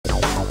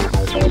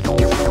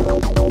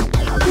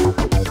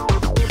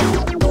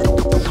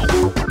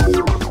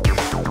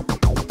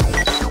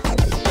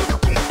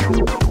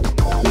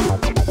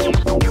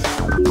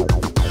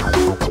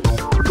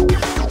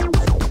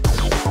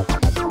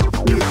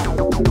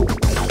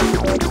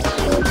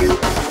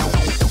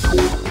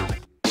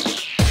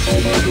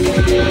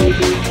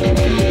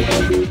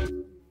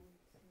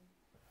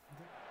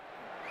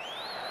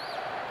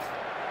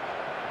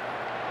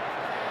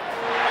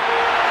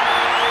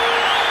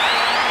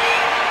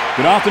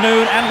Good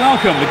afternoon and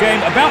welcome. The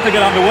game about to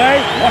get underway.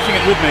 Watching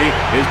it with me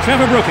is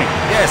Trevor Brooking.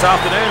 Yes,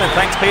 afternoon and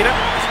thanks, Peter.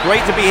 It's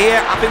great to be here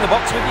up in the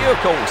box with you, of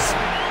course.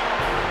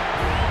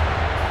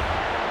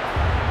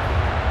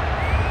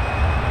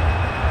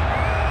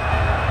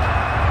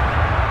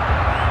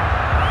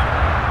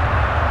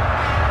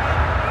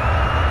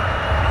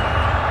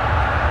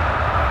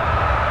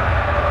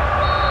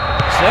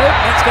 So,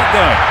 let's get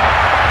going.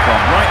 From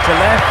right to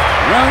left,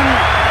 Rhone.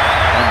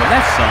 On the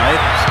left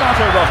side,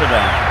 Sparta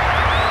Rotterdam.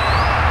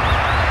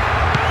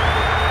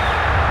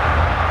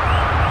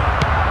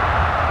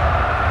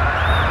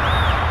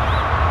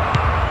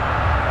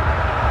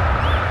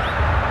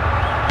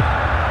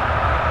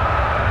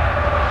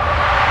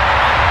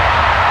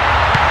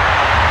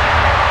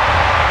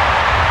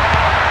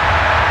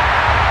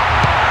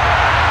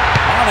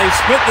 They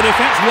split the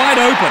defence wide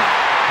open.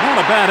 Not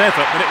a bad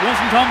effort, but it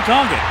wasn't on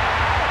target.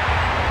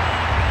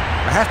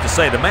 I have to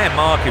say, the man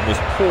marking was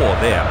poor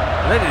there.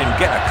 Letting him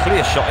get a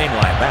clear shot in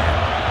like that.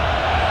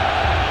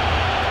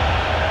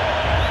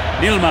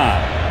 Nilmar.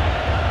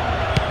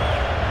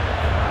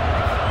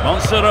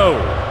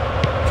 Monsero.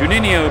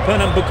 Juninho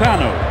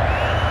Pernambucano.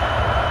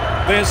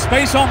 There's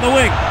space on the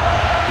wing.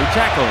 He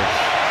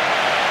tackles.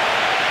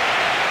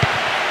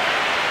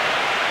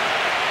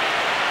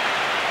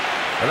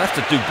 They'll have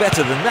to do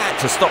better than that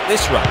to stop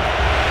this run.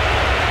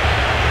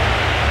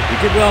 He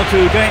did well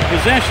to gain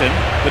possession,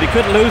 but he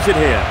could lose it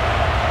here.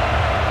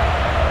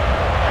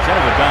 He's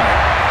overdone it.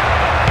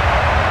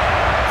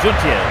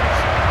 Zutiers.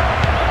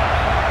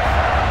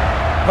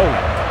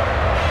 Poland.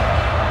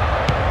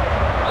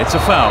 It's a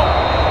foul.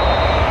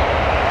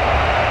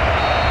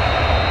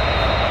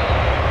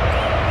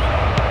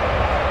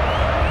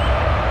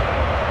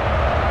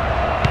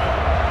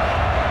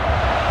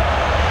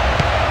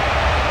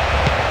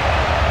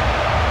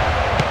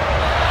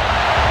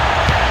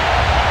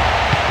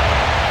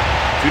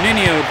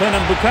 Juninho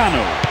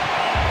Pernambucano.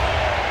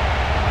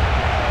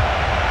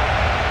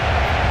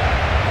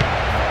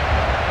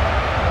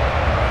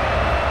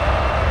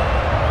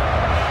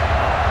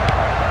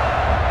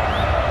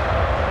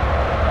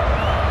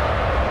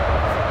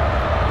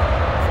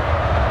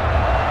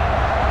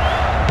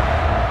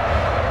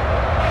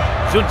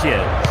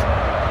 Zutiers.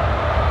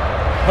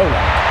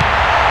 Poland.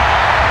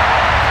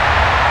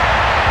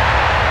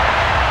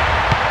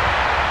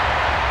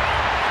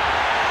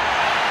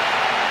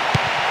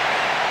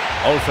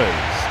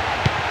 Olfers.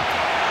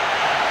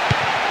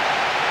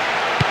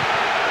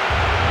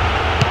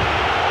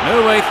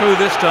 No way through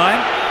this time.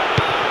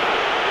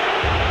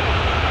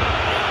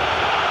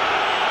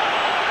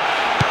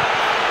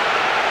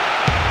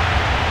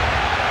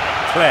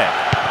 Claire.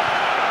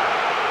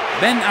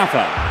 Ben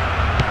Affa.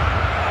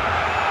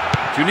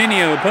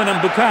 Juninho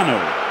Pernambucano.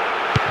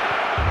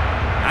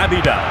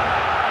 Abida.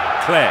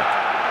 Claire.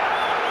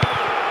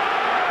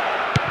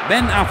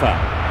 Ben Affa.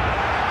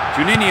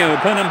 Juninho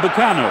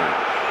Pernambucano.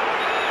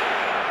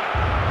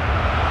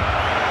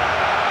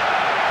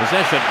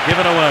 Possession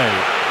given away.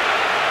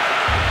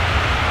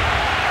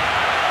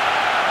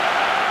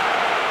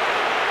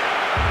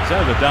 He's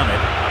overdone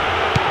it.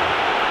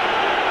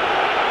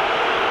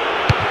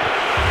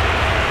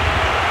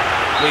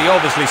 Well, he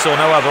obviously saw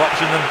no other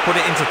option than put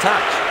it into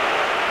touch.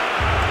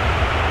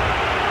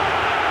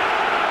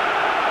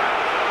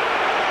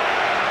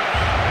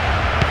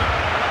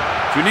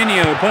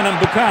 Juninho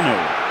Pernambucano.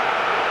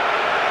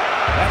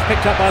 That's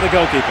picked up by the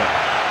goalkeeper.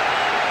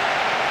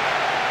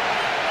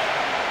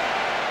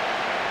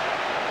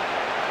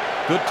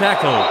 Good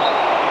tackle.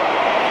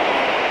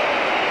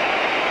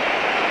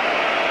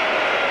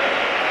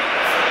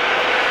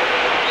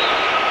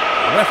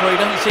 The referee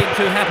doesn't seem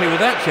too happy with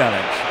that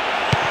challenge.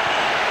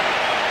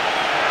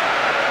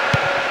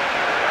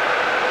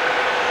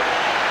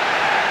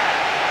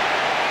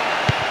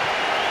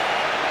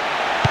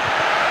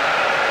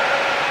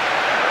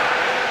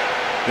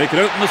 They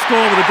could open the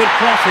score with a good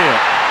cross here.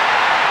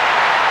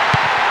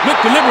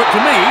 Looked deliberate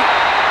to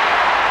me.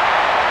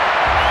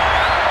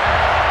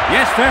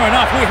 Yes, fair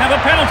enough, we have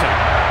a penalty.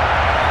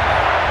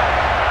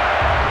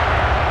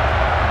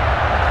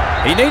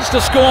 He needs to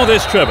score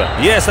this, Trevor.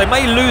 Yes, they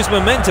may lose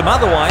momentum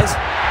otherwise.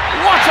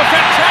 What a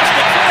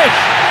fantastic finish!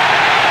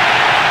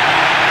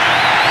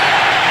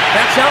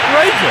 That's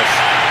outrageous.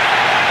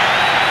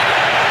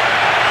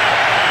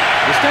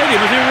 The stadium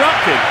has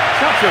erupted.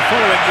 Such a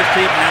following this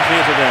team has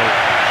here today.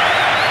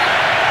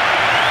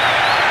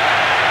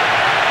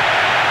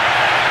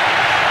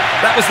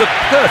 That was the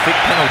perfect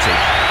penalty.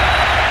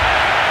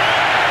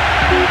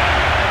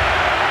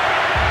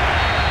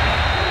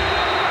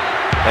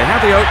 They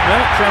have the opener.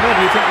 Trevor,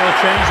 do you think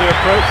they'll change their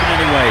approach in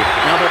any way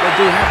now that they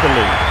do have the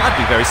lead? I'd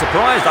be very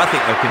surprised. I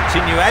think they'll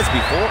continue as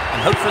before and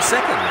hope for a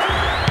second.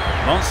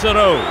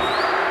 Montserrat.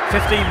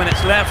 15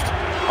 minutes left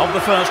of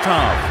the first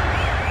half.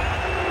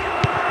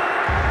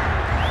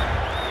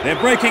 They're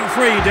breaking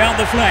free down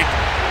the flank.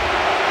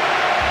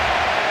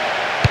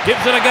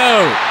 Gives it a go.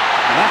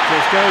 And that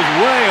just goes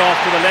way off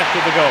to the left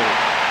of the goal.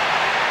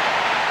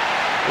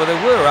 Well, there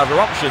were other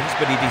options,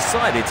 but he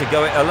decided to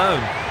go it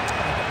alone.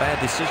 A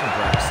bad decision,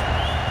 perhaps.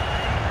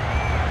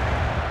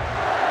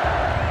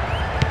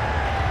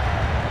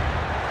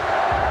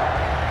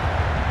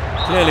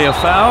 Clearly a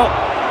foul.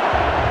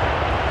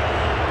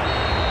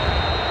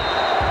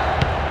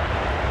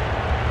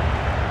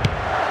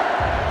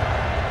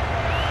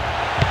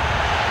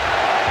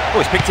 Oh,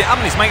 he's picked it up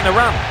and he's making a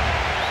run.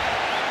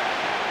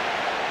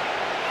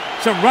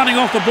 Some running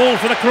off the ball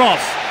for the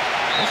cross.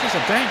 This is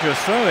a dangerous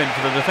throw-in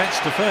for the defence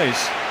to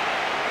face.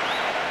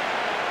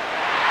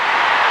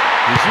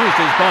 He's used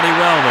his body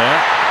well there.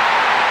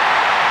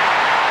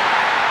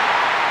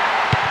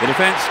 The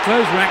defence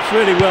close ranks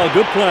really well.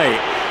 Good play.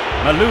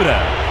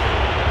 Maluda.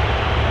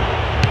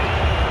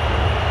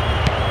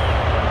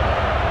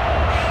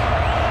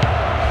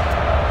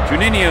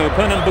 Juninho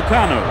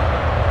Pernambucano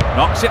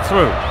knocks it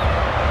through.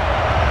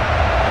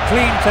 A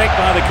clean take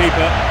by the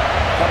keeper.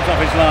 Comes off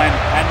his line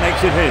and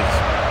makes it his.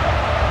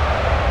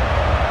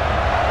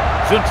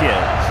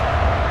 Zuntiers.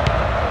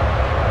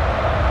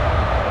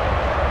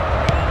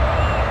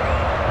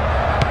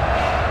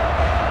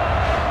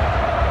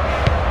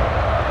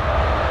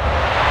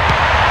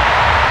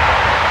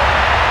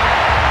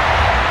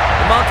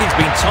 The marking's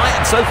been tight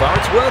and so far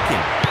it's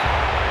working.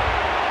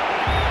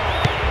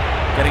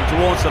 Getting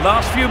towards the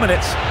last few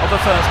minutes of the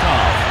first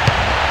half.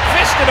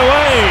 Fisted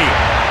away!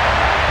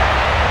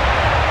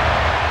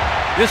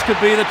 This could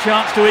be the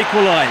chance to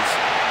equalise.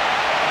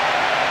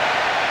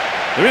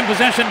 They're in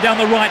possession down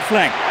the right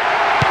flank.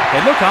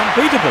 They look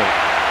unbeatable.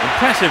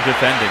 Impressive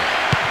defending.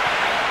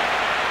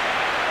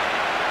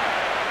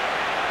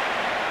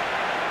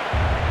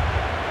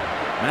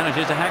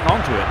 Manages to hang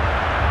on to it.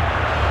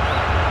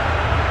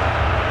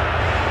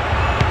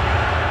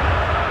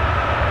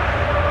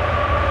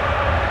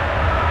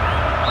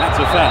 That's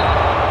a foul.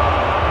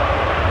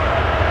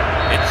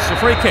 It's a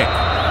free kick.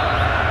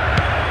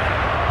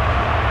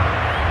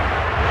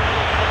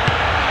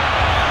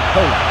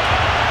 Poland.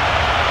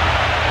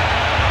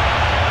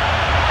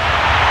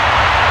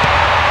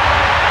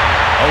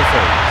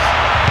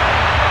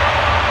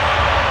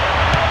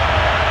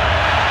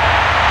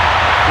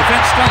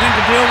 Defence struggling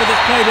to deal with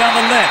its play down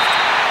the left.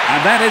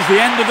 And that is the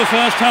end of the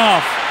first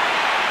half.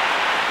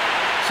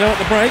 So at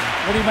the break,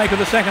 what do you make of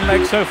the second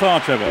leg so far,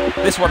 Trevor?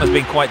 This one has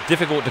been quite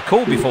difficult to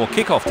call before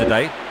kick-off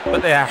today,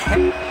 but they are...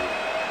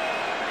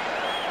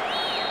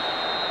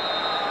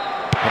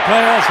 The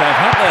players have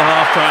had their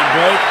half-time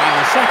break and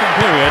the second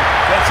period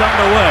gets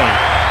underway.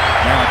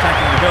 Now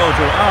attacking the goal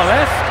to our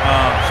left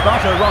are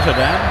Sparta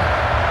Rotterdam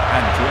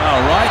and to our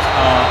right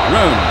are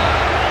Rhone.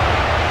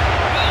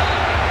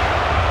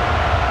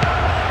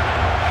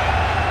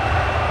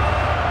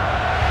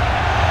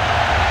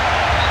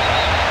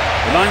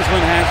 The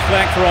linesman has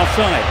flagged for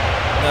offside.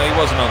 No, he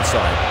wasn't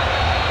onside.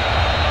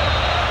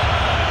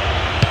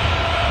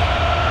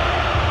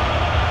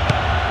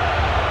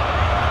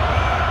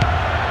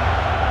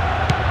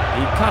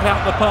 He cut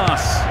out the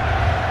pass.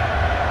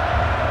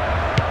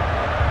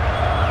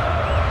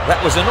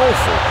 That was an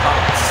awful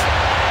pass.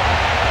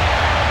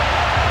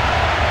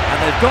 And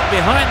they've got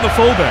behind the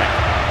fullback.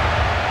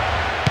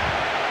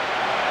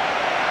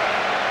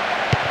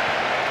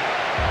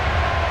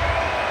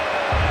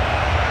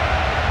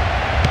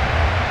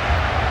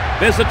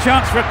 There's a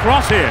chance for a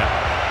cross here.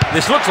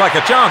 This looks like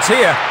a chance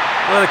here.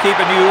 Well, the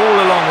keeper knew all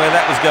along where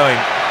that was going.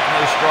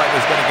 No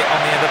striker's going to get on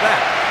the end of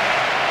that.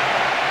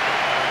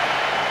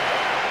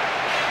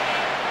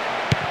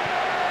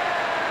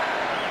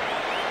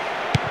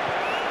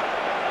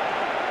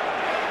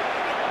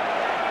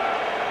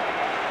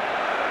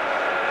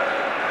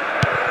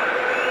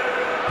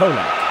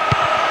 Poland.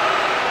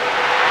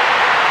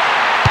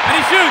 And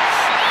he shoots!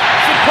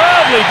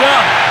 Superbly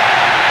done!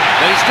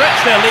 They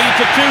stretch their lead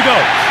to 2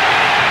 goals.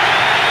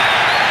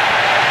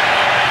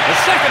 The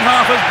second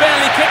half has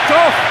barely kicked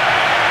off.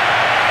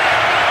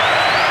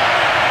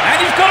 And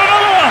he's got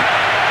another one!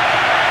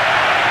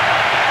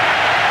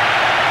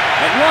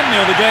 At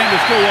 1-0 the game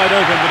was still wide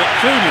open, but at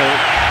 2-0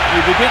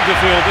 you begin to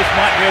feel this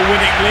might be a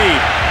winning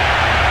lead.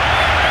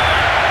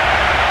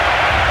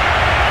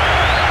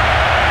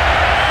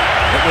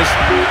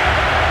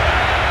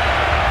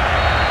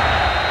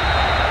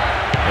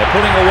 They're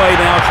pulling away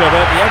now, Trevor.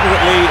 The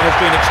aggregate lead has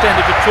been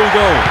extended to 2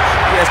 goals.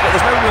 Yes, but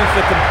there's no room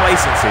for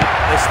complacency.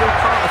 They still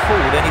can't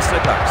afford any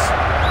slip-ups.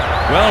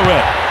 Well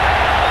read.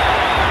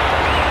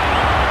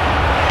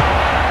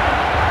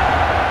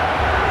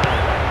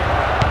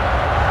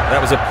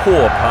 That was a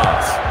poor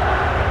pass.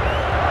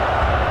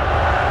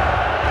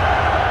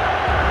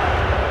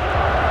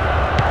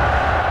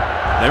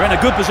 They're in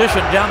a good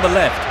position down the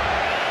left.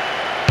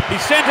 He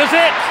centres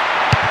it!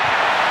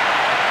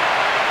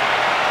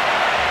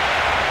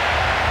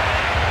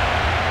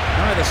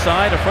 neither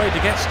side afraid to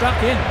get stuck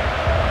in.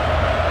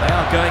 They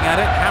are going at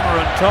it, hammer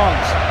and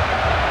tongs.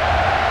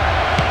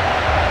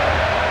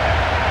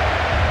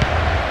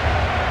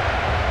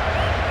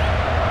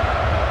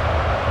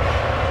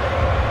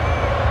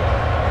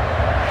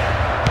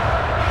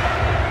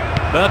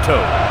 Berto.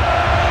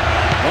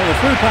 Well, the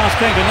through pass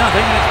came to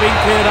nothing and it's been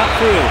cleared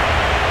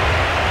upfield.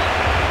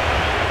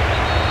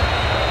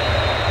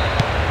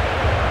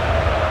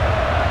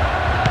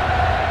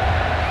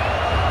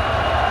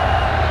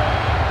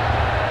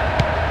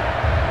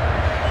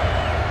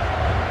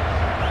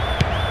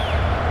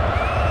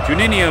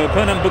 Juninho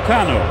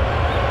Pernambucano.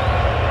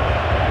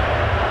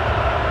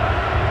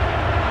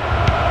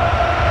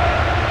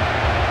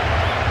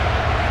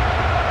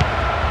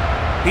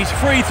 He's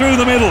free through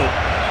the middle.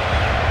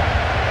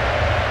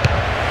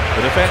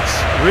 The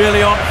defence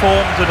really on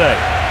form today.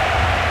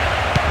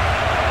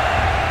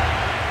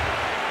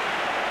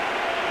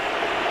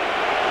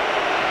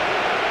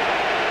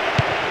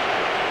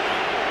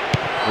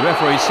 The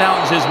referee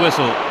sounds his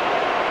whistle.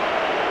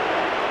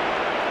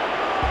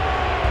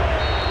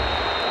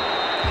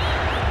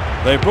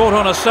 They brought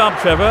on a sub,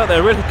 Trevor.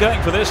 They're really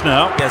going for this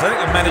now. Yes, I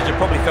think the manager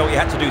probably felt he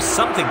had to do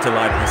something to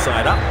liven the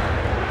side up.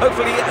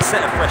 Hopefully a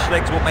set of fresh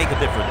legs will make a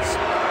difference.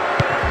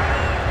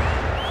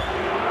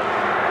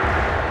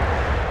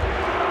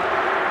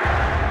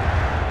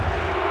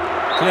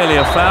 Clearly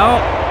a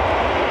foul.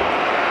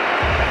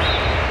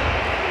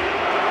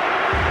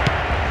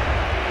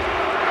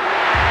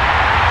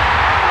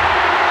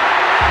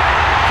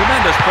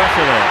 Tremendous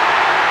pressure there.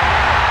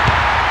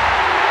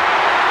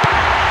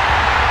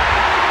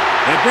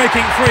 They're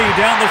breaking free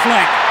down the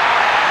flank.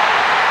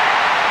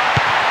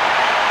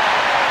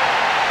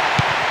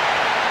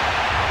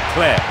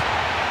 Claire.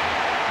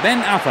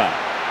 Ben Affa.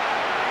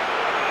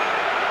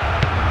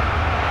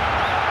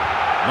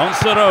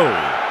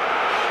 Monserrat.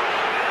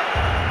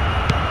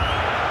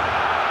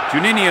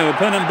 Juninho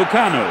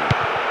Pernambucano,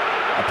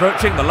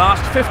 approaching the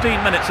last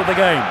 15 minutes of the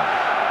game.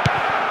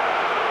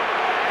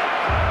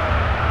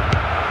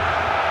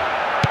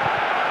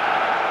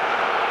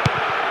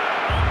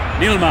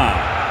 Nilmar.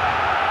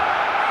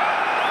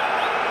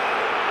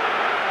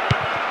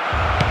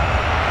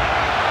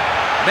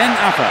 Ben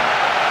Affa.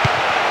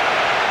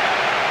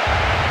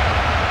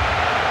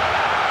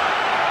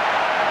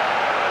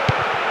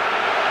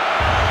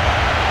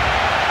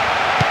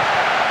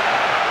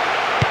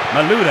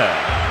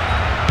 Malouda.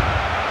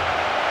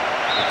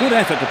 Good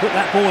effort to put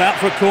that ball out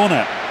for a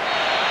corner.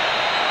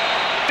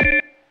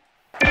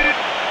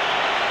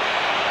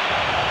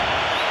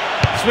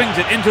 Swings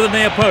it into the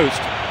near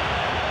post.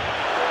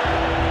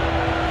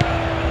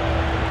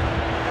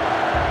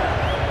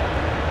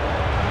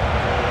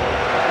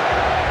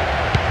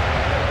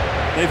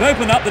 They've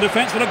opened up the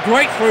defence with a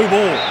great through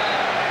ball.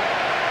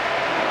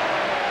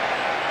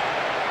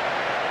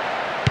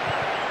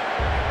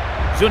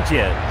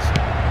 Juntiers.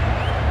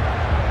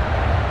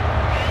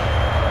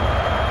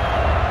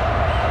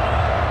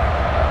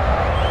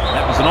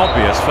 An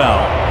obvious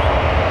foul.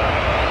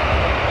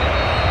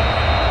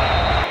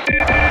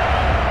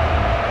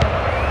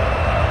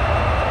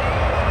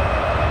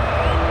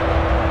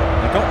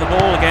 They got the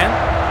ball again.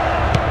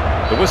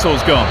 The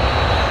whistle's gone.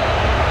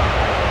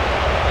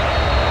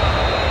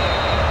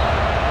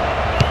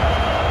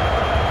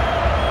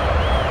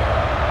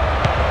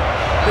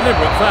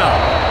 Deliberate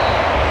foul.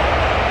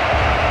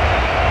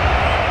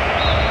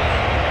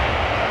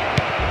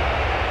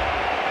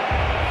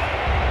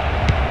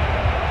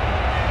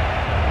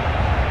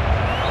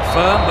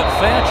 Firm but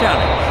fair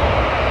challenge.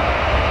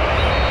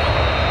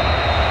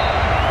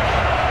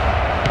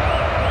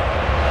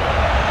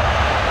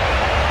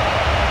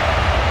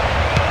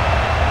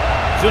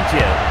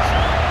 Juntiers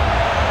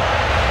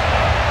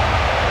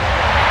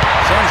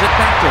sends it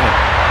back to him.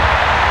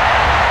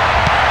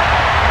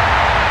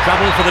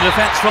 Trouble for the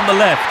defence from the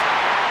left.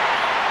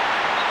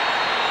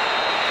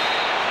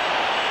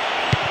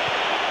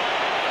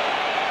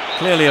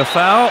 Clearly a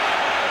foul.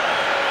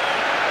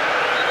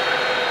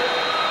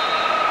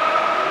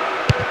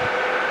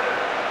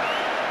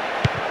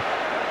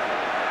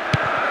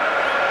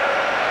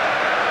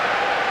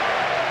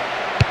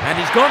 And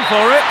he's gone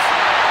for it.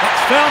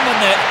 It's found the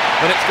net,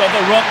 but it's gone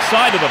the wrong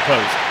side of the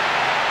post.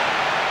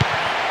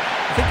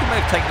 I think he may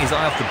have taken his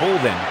eye off the ball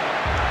then.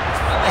 It's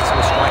nice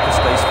when a striker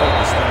stays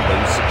focused on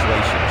those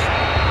situations.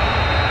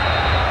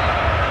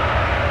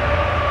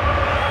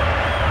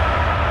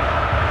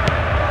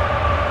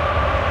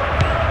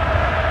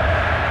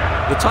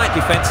 The tight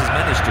defence has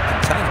managed to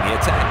contain the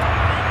attack.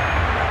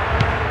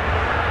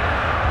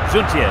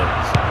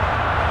 Juntiers.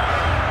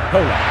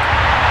 Polak.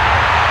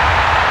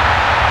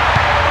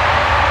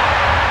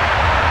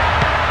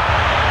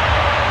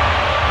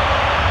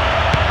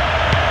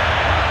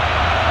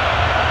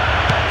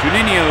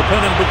 Juninho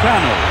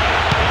Pernambucano.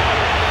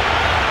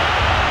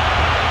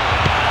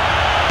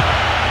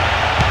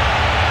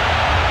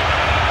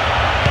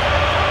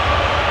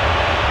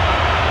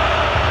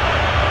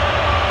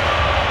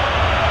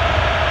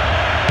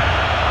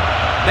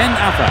 Ben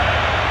Affa.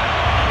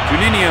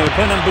 Juninho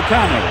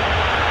Pernambucano.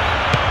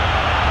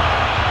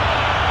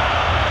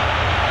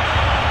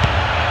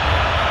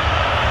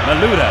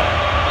 Malouda.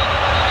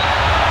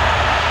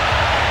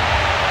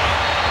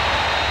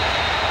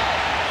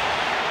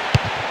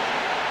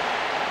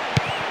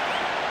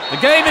 The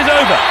game is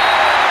over.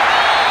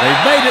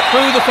 They've made it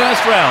through the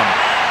first round.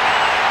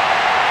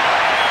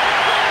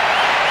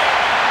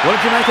 What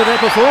did you make of their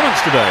performance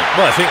today?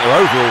 Well, I think their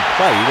overall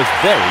play was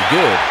very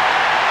good.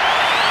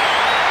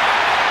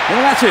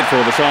 Well, that's it for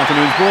this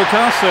afternoon's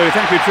broadcast, so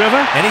thank you,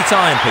 Trevor.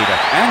 Anytime, Peter.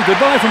 And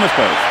goodbye from us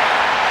both.